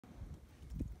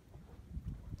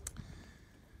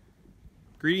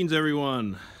Greetings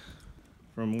everyone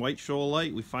from White Shoal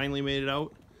Light. We finally made it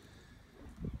out.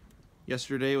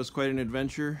 Yesterday was quite an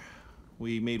adventure.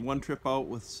 We made one trip out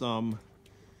with some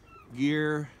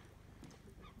gear,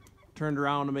 turned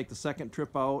around to make the second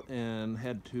trip out and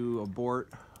had to abort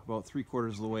about 3/4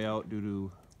 of the way out due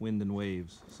to wind and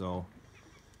waves. So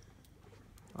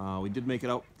we did make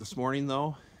it out this morning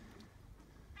though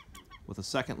with a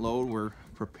second load. We're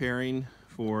preparing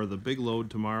for the big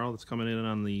load tomorrow that's coming in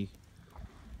on the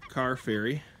car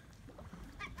ferry.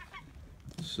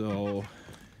 So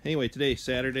anyway, today,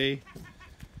 Saturday,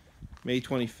 May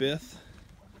 25th.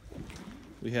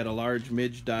 We had a large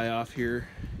midge die off here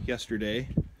yesterday.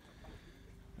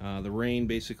 The rain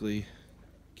basically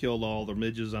killed all the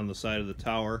midges on the side of the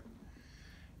tower,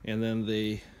 and then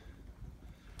they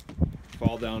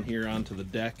fall down here onto the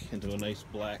deck into a nice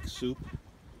black soup.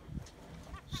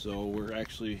 So we're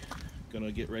actually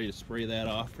gonna get ready to spray that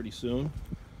off pretty soon.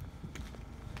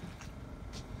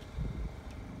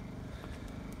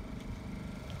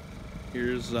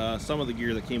 Here's some of the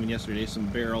gear that came in yesterday, some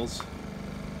barrels.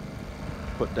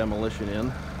 Put demolition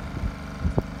in.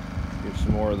 Here's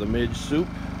some more of the midge soup.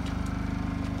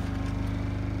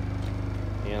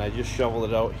 And I just shoveled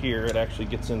it out here. It actually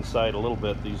gets inside a little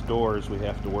bit. These doors, we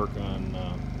have to work on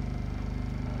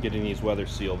getting these weather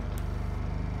sealed.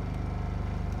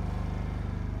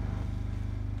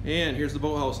 And here's the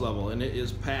boathouse level, and it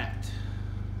is packed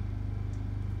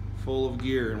full of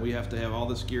gear, and we have to have all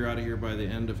this gear out of here by the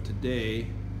end of today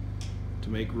to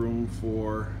make room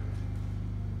for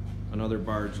another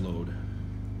barge load.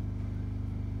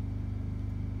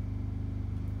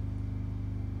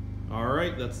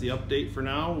 Alright, that's the update for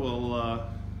now. We'll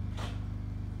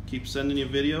keep sending you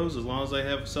videos as long as I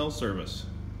have cell service.